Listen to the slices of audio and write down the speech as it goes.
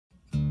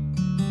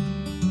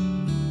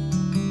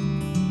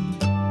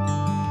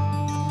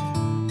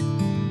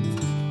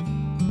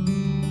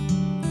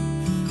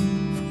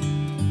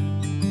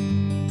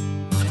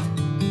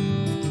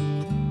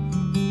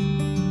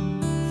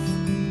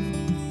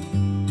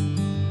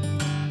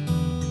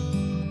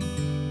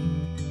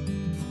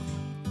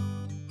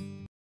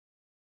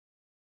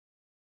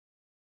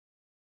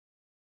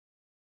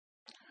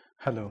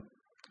Hello.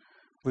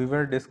 We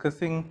were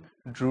discussing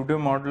Drude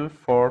model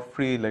for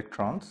free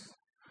electrons,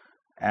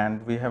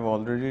 and we have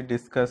already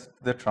discussed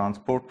the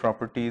transport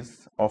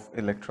properties of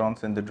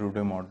electrons in the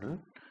Drude model,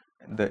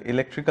 the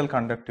electrical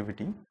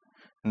conductivity.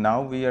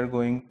 Now we are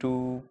going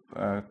to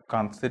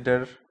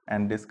consider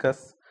and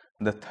discuss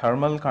the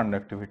thermal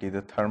conductivity,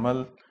 the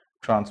thermal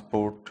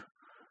transport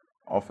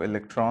of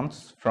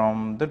electrons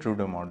from the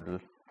Drude model.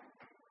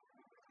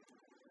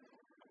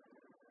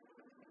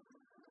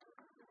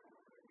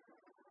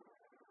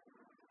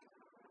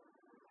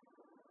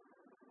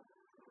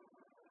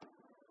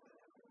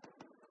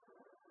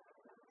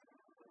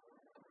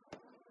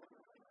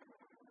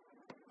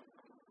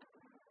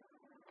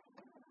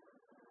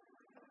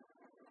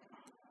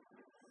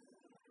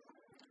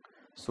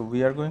 So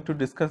we are going to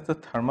discuss the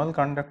thermal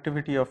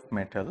conductivity of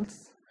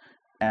metals,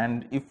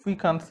 and if we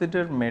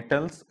consider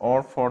metals,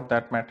 or for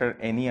that matter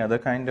any other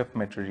kind of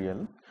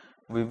material,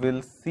 we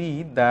will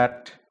see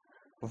that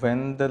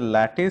when the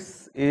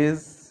lattice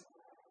is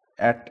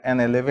at an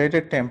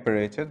elevated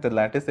temperature, the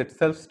lattice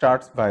itself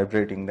starts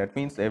vibrating. That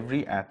means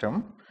every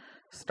atom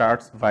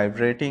starts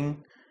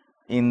vibrating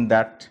in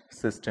that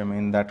system,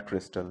 in that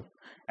crystal,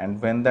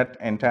 and when that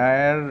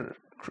entire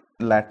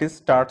lattice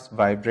starts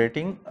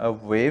vibrating, a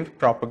wave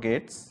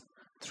propagates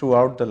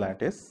throughout the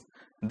lattice.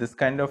 This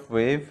kind of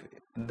wave,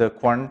 the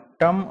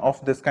quantum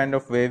of this kind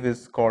of wave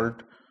is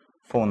called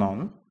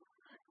phonon,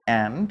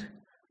 and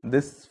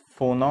this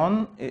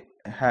phonon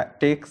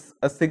takes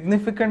a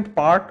significant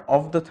part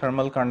of the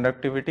thermal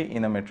conductivity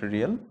in a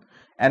material,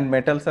 and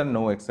metals are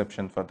no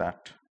exception for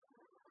that.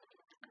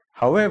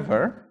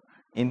 However,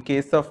 in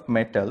case of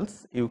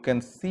metals, you can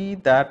see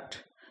that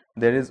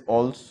there is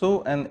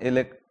also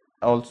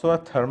a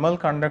thermal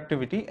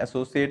conductivity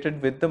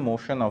associated with the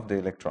motion of the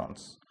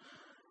electrons.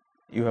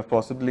 You have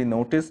possibly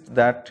noticed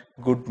that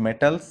good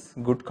metals,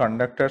 good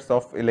conductors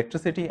of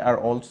electricity, are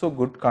also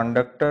good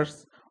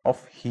conductors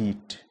of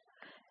heat,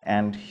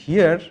 and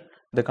here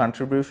the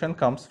contribution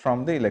comes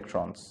from the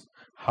electrons.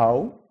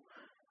 How?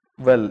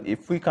 Well,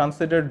 if we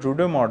consider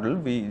Drude model,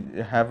 we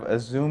have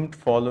assumed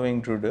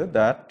following Drude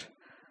that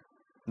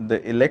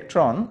the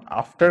electron,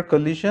 after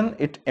collision,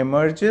 it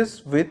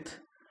emerges with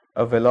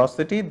a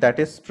velocity that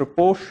is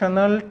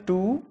proportional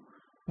to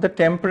the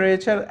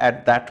temperature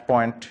at that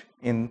point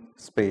in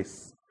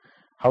space.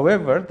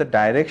 However, the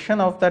direction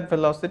of that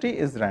velocity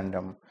is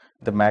random.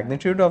 The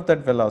magnitude of that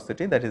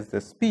velocity, that is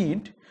the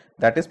speed,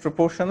 that is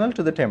proportional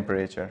to the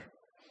temperature.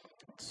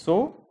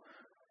 So,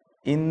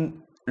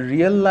 in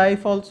real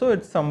life also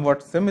it's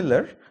somewhat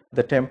similar.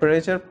 The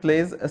temperature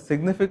plays a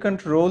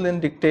significant role in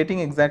dictating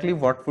exactly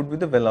what would be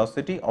the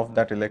velocity of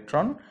that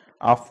electron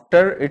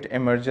after it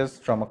emerges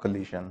from a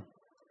collision.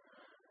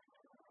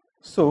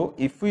 So,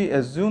 if we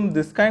assume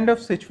this kind of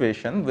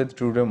situation with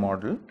Drude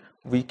model,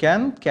 we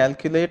can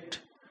calculate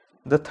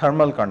the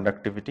thermal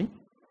conductivity,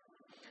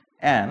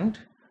 and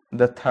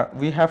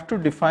we have to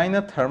define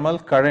a thermal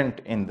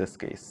current in this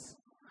case.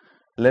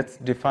 Let's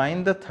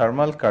define the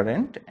thermal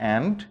current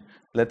and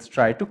let's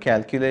try to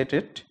calculate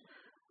it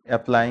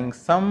applying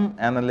some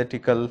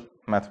analytical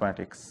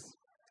mathematics.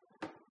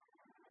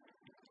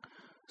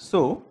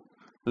 So,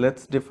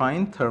 let's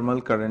define thermal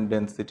current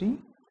density.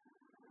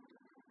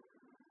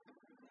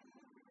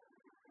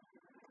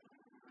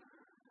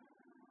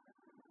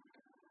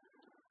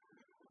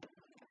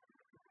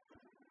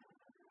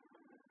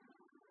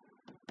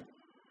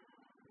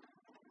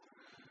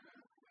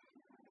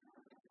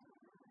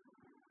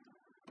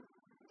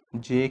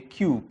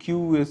 JQ,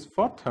 Q is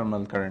for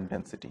thermal current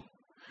density.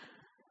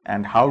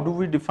 And how do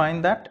we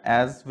define that?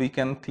 As we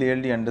can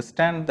clearly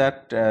understand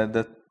that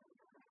the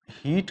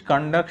heat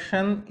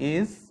conduction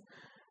is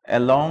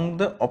along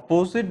the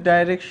opposite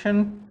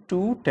direction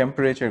to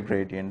temperature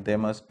gradient. There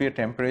must be a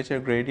temperature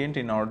gradient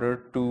in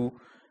order to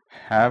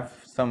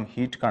have some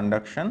heat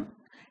conduction,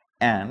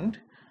 and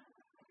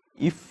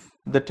if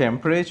the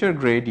temperature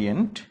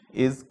gradient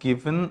is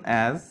given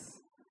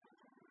as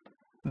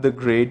the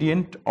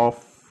gradient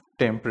of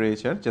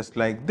temperature just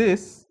like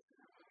this,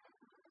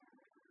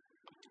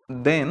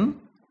 then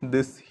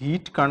this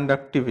heat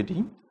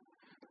conductivity,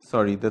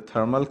 the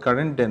thermal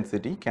current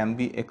density can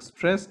be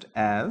expressed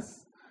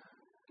as,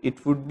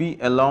 it would be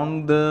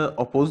along the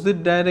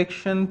opposite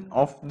direction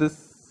of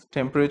this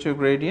temperature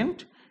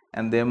gradient,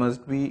 and there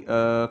must be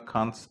a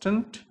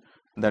constant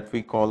that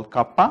we call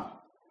kappa.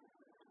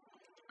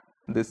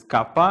 This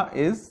kappa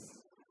is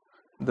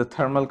the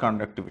thermal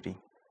conductivity.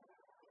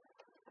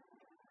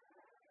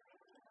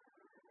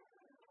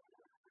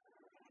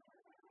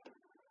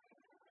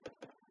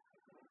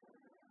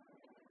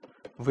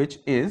 Which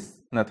is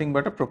nothing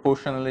but a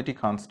proportionality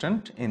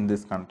constant in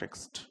this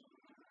context.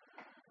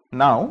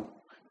 Now,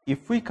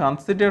 if we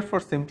consider for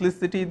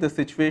simplicity the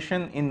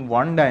situation in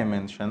one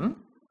dimension,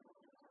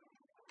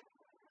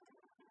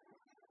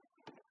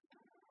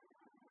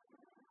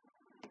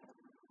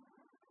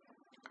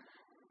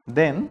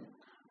 then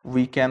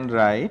we can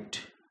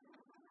write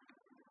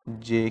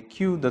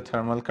JQ, the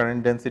thermal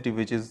current density,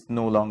 which is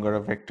no longer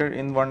a vector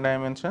in one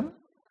dimension.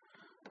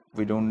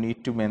 We don't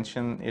need to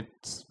mention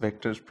its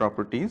vector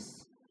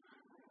properties.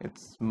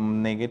 It's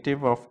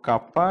negative of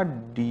kappa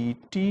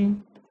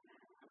dt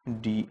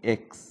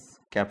dx.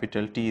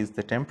 Capital T is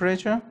the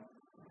temperature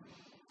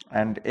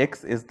and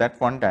x is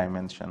that one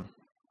dimension.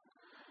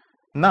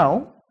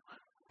 Now,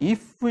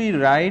 if we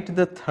write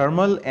the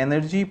thermal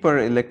energy per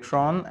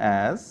electron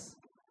as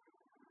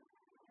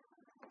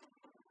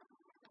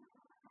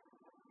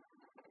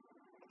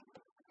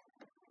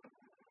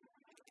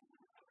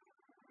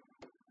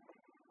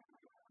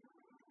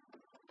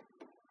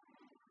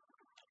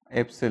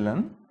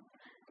epsilon,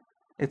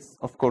 it's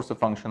of course a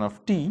function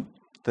of T,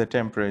 the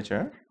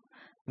temperature,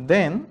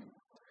 then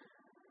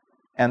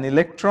an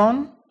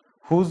electron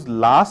whose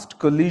last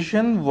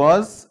collision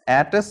was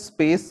at a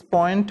space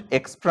point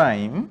x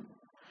prime,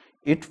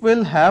 it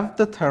will have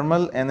the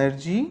thermal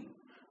energy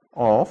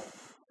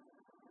of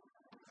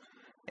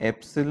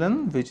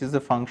epsilon, which is a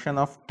function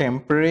of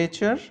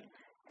temperature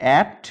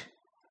at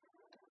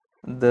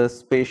the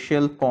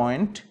spatial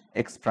point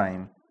x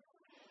prime.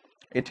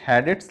 It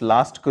had its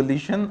last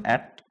collision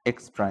at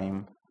x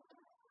prime.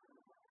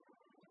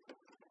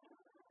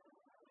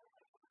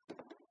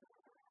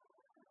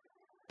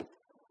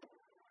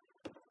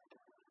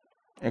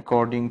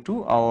 According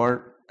to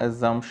our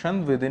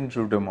assumption within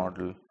Drude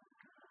model,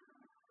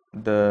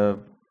 the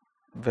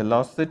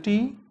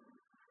velocity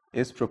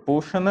is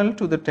proportional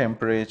to the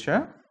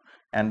temperature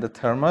and the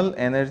thermal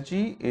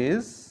energy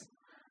is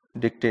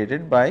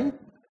dictated by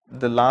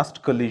the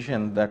last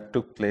collision that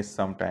took place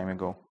some time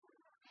ago.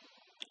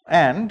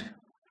 And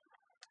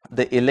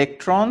the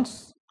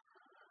electrons,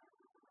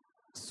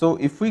 so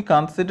if we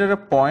consider a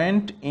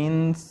point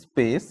in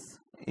space,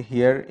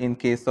 here in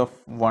case of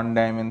one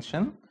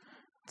dimension,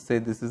 say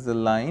this is a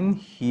line,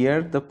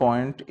 here the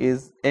point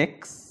is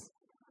x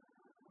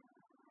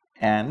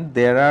and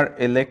there are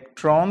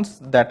electrons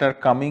that are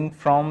coming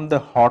from the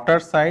hotter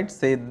side,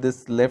 say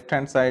this left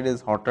hand side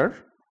is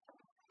hotter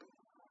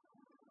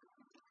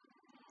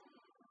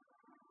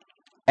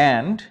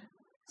and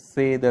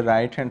say the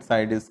right hand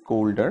side is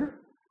colder.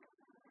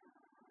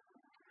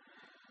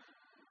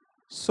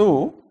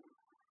 So,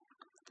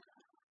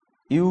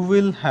 you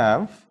will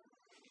have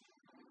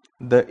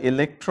the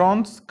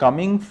electrons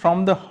coming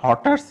from the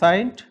hotter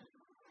side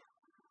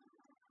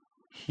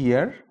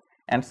here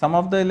and some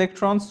of the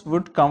electrons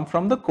would come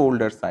from the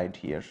colder side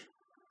here.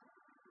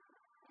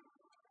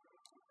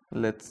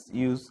 Let's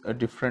use a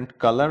different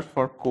color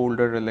for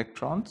colder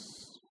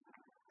electrons.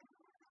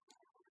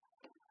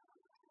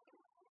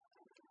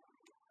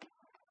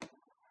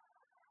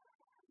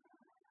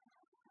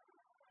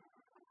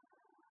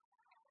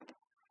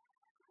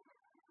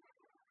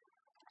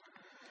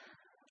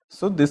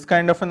 So, this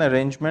kind of an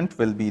arrangement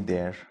will be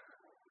there.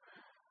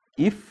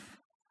 If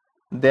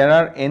there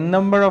are n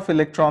number of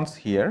electrons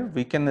here,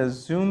 we can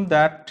assume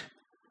that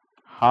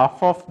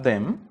half of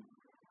them,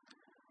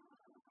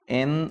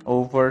 n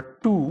over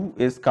 2,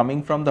 is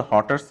coming from the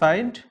hotter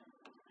side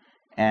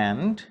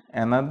and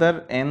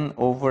another n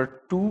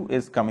over 2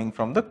 is coming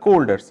from the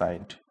colder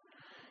side.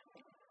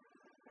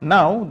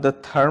 Now, the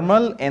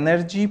thermal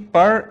energy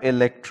per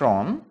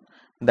electron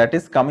that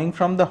is coming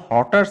from the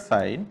hotter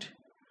side,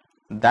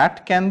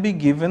 that can be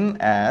given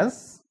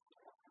as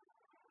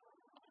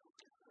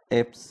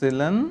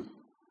epsilon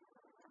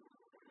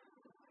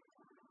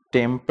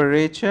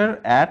temperature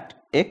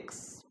at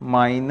x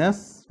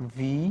minus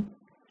v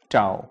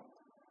tau.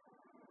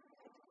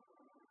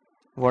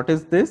 What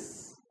is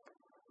this?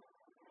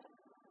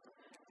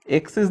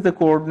 X is the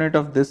coordinate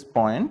of this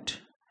point,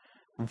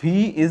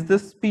 v is the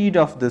speed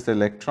of this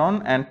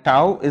electron and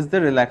tau is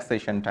the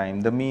relaxation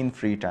time, the mean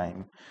free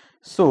time.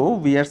 So,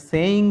 we are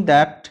saying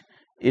that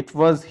it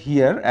was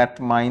here at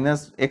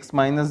x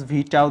minus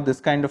v tau, this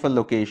kind of a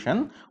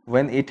location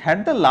when it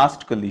had the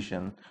last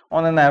collision.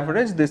 On an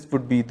average, this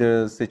would be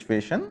the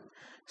situation.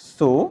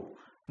 So,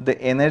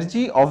 the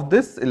energy of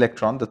this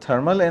electron, the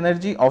thermal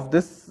energy of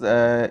this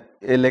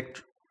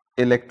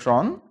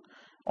electron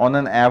on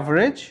an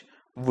average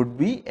would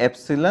be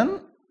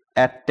epsilon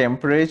at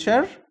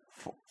temperature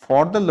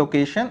for the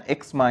location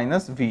x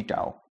minus v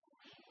tau.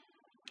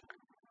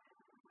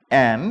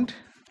 And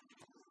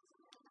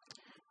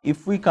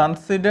if we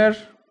consider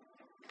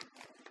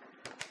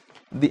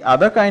the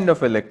other kind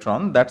of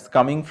electron that's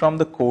coming from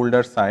the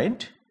colder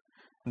side,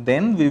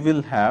 then we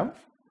will have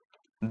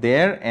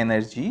their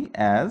energy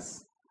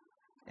as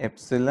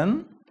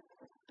epsilon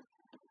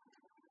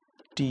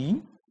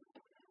T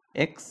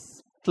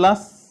x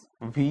plus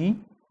v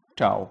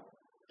tau.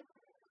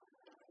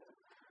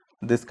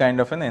 This kind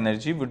of an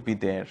energy would be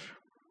there.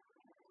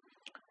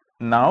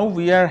 Now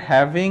we are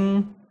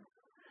having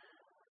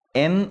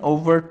n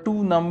over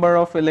 2 number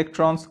of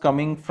electrons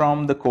coming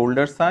from the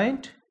colder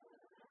side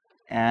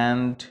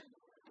and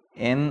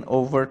n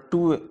over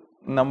 2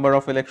 number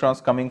of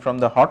electrons coming from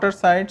the hotter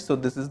side. So,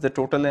 this is the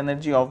total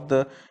energy of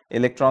the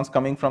electrons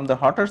coming from the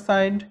hotter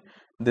side.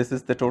 This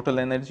is the total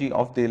energy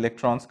of the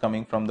electrons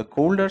coming from the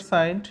colder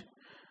side.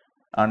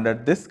 Under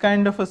this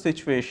kind of a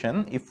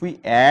situation, if we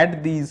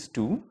add these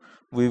two,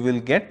 we will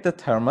get the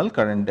thermal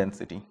current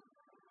density.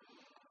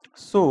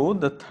 So,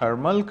 the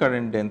thermal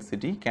current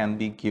density can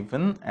be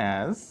given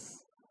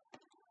as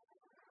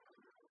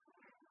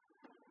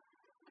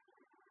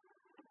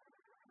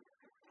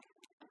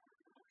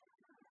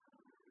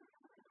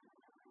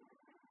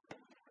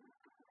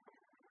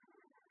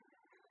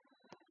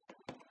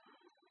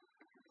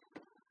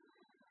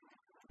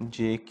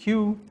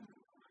JQ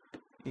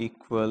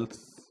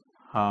equals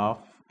half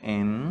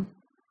N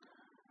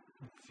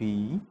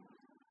V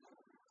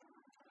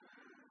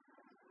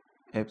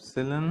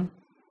epsilon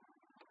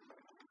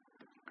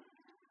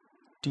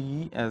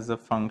t as a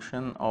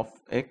function of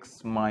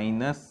x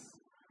minus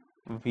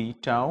v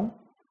tau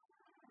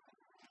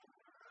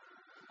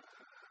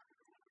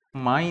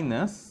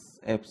minus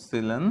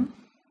epsilon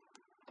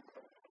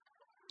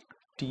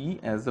t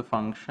as a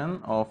function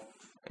of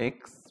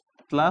x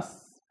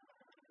plus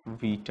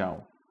v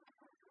tau.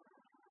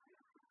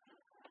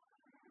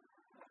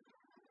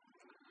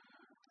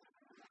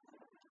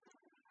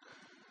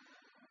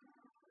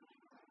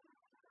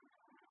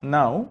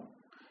 Now,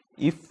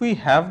 if we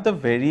have the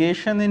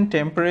variation in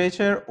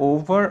temperature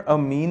over a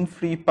mean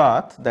free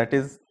path, that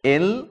is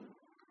L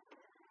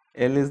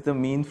is the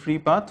mean free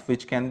path,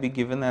 which can be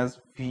given as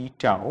V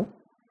tau,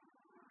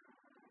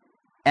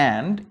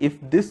 and if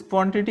this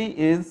quantity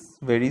is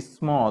very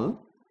small,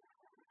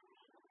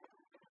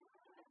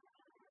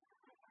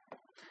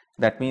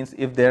 that means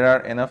if there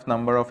are enough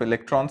number of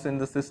electrons in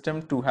the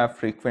system to have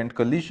frequent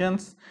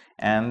collisions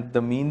and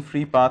the mean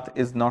free path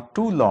is not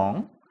too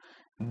long,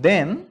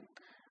 then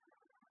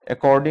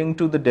according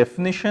to the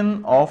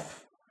definition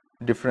of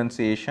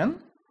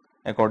differentiation,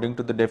 according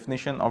to the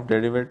definition of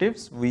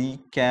derivatives, we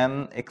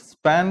can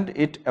expand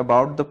it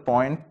about the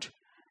point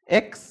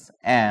x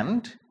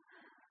and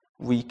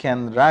we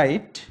can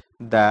write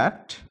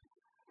that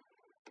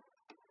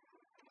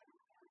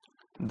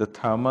the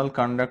thermal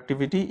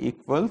conductivity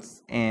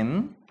equals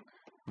N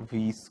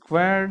V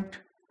squared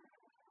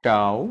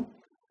tau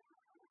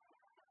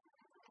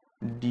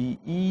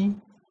dE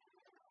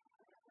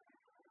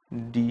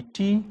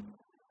dt.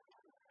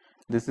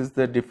 This is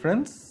the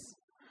difference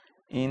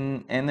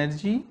in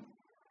energy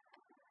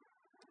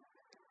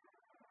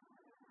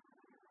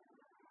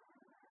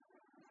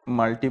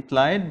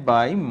multiplied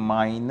by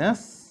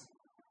minus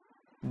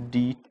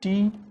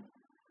dt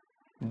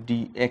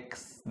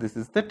dx. This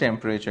is the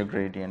temperature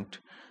gradient.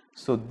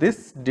 So,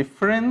 this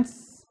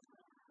difference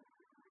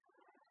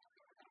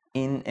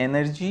in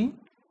energy,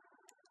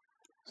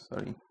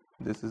 sorry,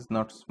 this is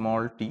not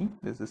small t,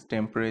 this is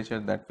temperature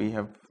that we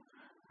have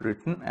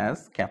written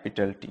as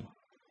capital T.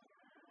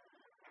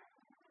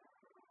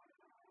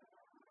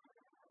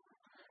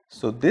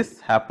 So,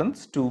 this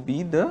happens to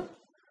be the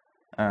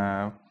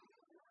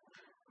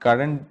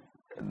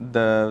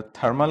the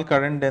thermal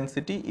current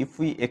density if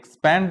we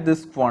expand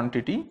this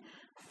quantity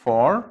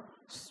for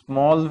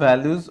small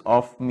values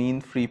of mean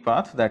free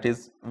path, that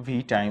is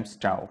V times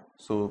tau.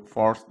 So,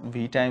 for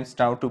V times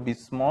tau to be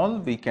small,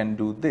 we can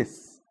do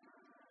this.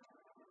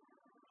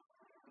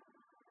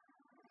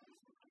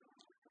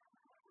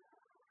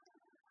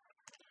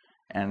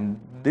 And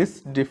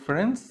this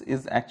difference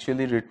is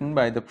actually written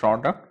by the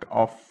product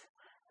of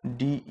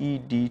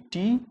dE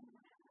dt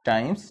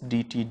times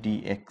dt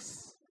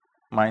dx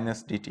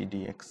minus dt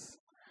dx.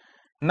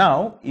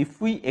 Now,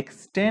 if we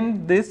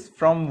extend this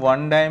from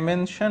 1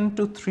 dimension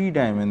to 3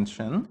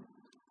 dimension,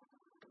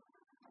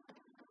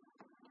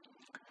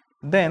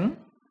 then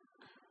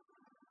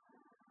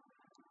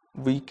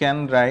we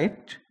can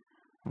write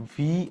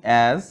V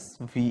as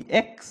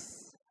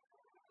Vx,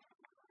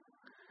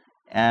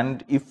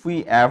 and if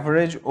we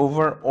average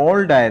over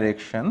all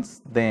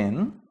directions,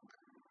 then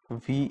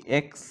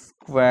Vx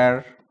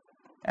square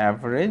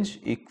average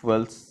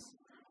equals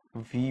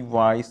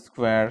Vy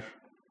square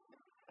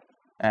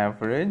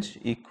average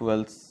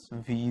equals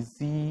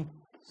Vz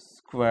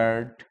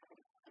squared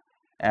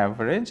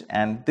average,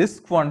 and this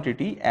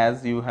quantity,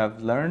 as you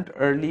have learned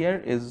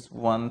earlier, is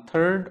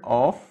 1/3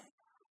 of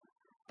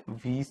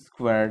V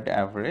squared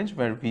average,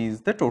 where V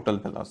is the total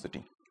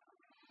velocity.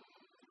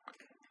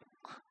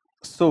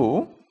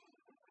 So,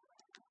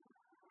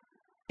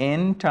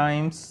 N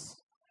times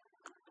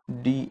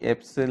d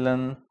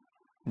epsilon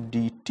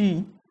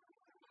dt,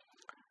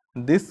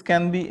 this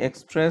can be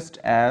expressed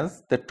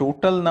as the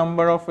total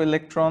number of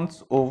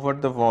electrons over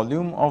the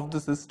volume of the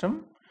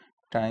system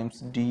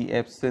times d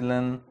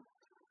epsilon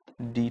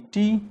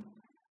dt,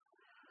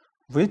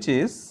 which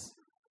is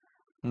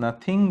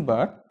nothing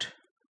but,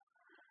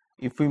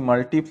 if we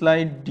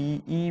multiply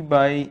dE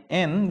by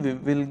n, we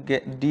will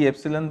get d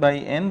epsilon by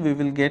n, we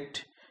will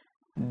get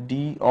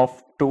d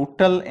of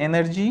total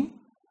energy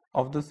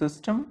of the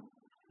system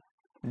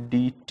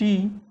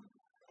dt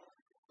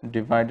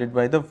divided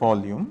by the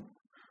volume,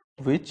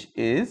 which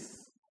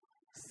is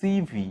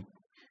Cv,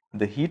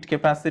 the heat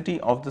capacity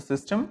of the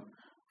system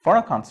for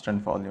a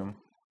constant volume.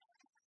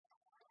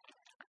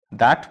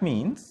 That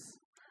means,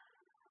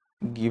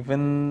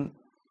 given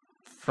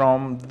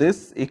from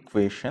this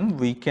equation,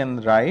 we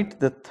can write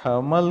the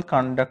thermal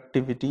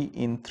conductivity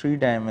in 3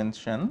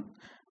 dimension,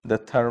 the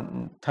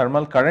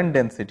thermal current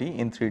density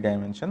in 3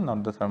 dimension,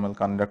 not the thermal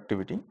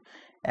conductivity,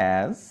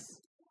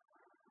 as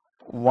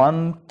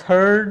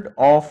 1/3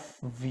 of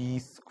V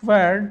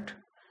squared,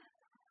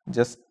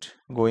 just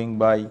going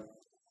by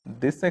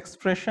this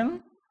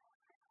expression,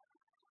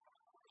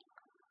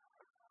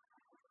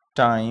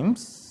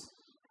 times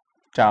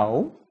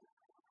tau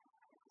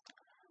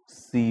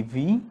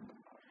Cv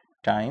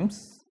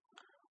times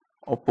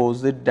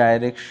opposite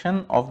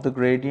direction of the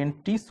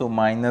gradient T, so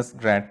minus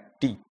grad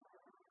T.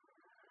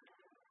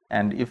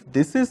 And if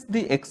this is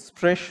the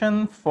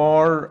expression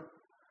for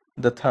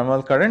the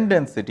thermal current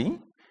density,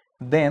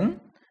 then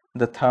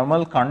the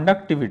thermal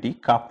conductivity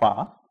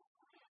kappa,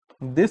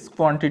 this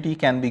quantity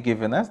can be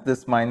given as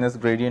this minus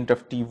gradient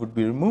of T would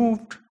be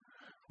removed.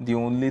 The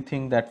only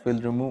thing that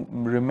will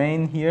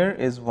remain here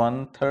is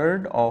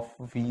 1/3 of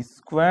V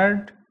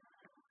squared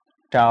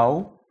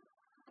tau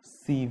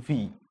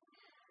CV,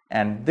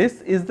 and this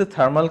is the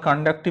thermal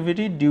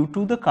conductivity due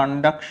to the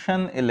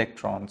conduction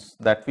electrons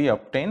that we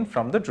obtain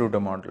from the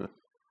Drude model,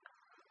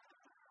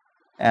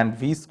 and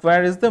V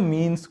square is the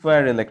mean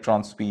square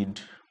electron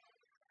speed.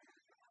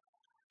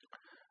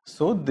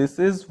 So this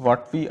is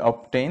what we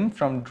obtain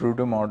from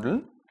Drude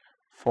model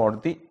for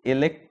the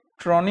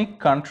electronic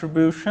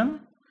contribution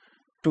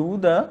to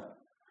the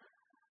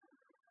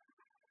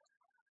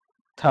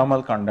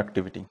thermal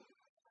conductivity.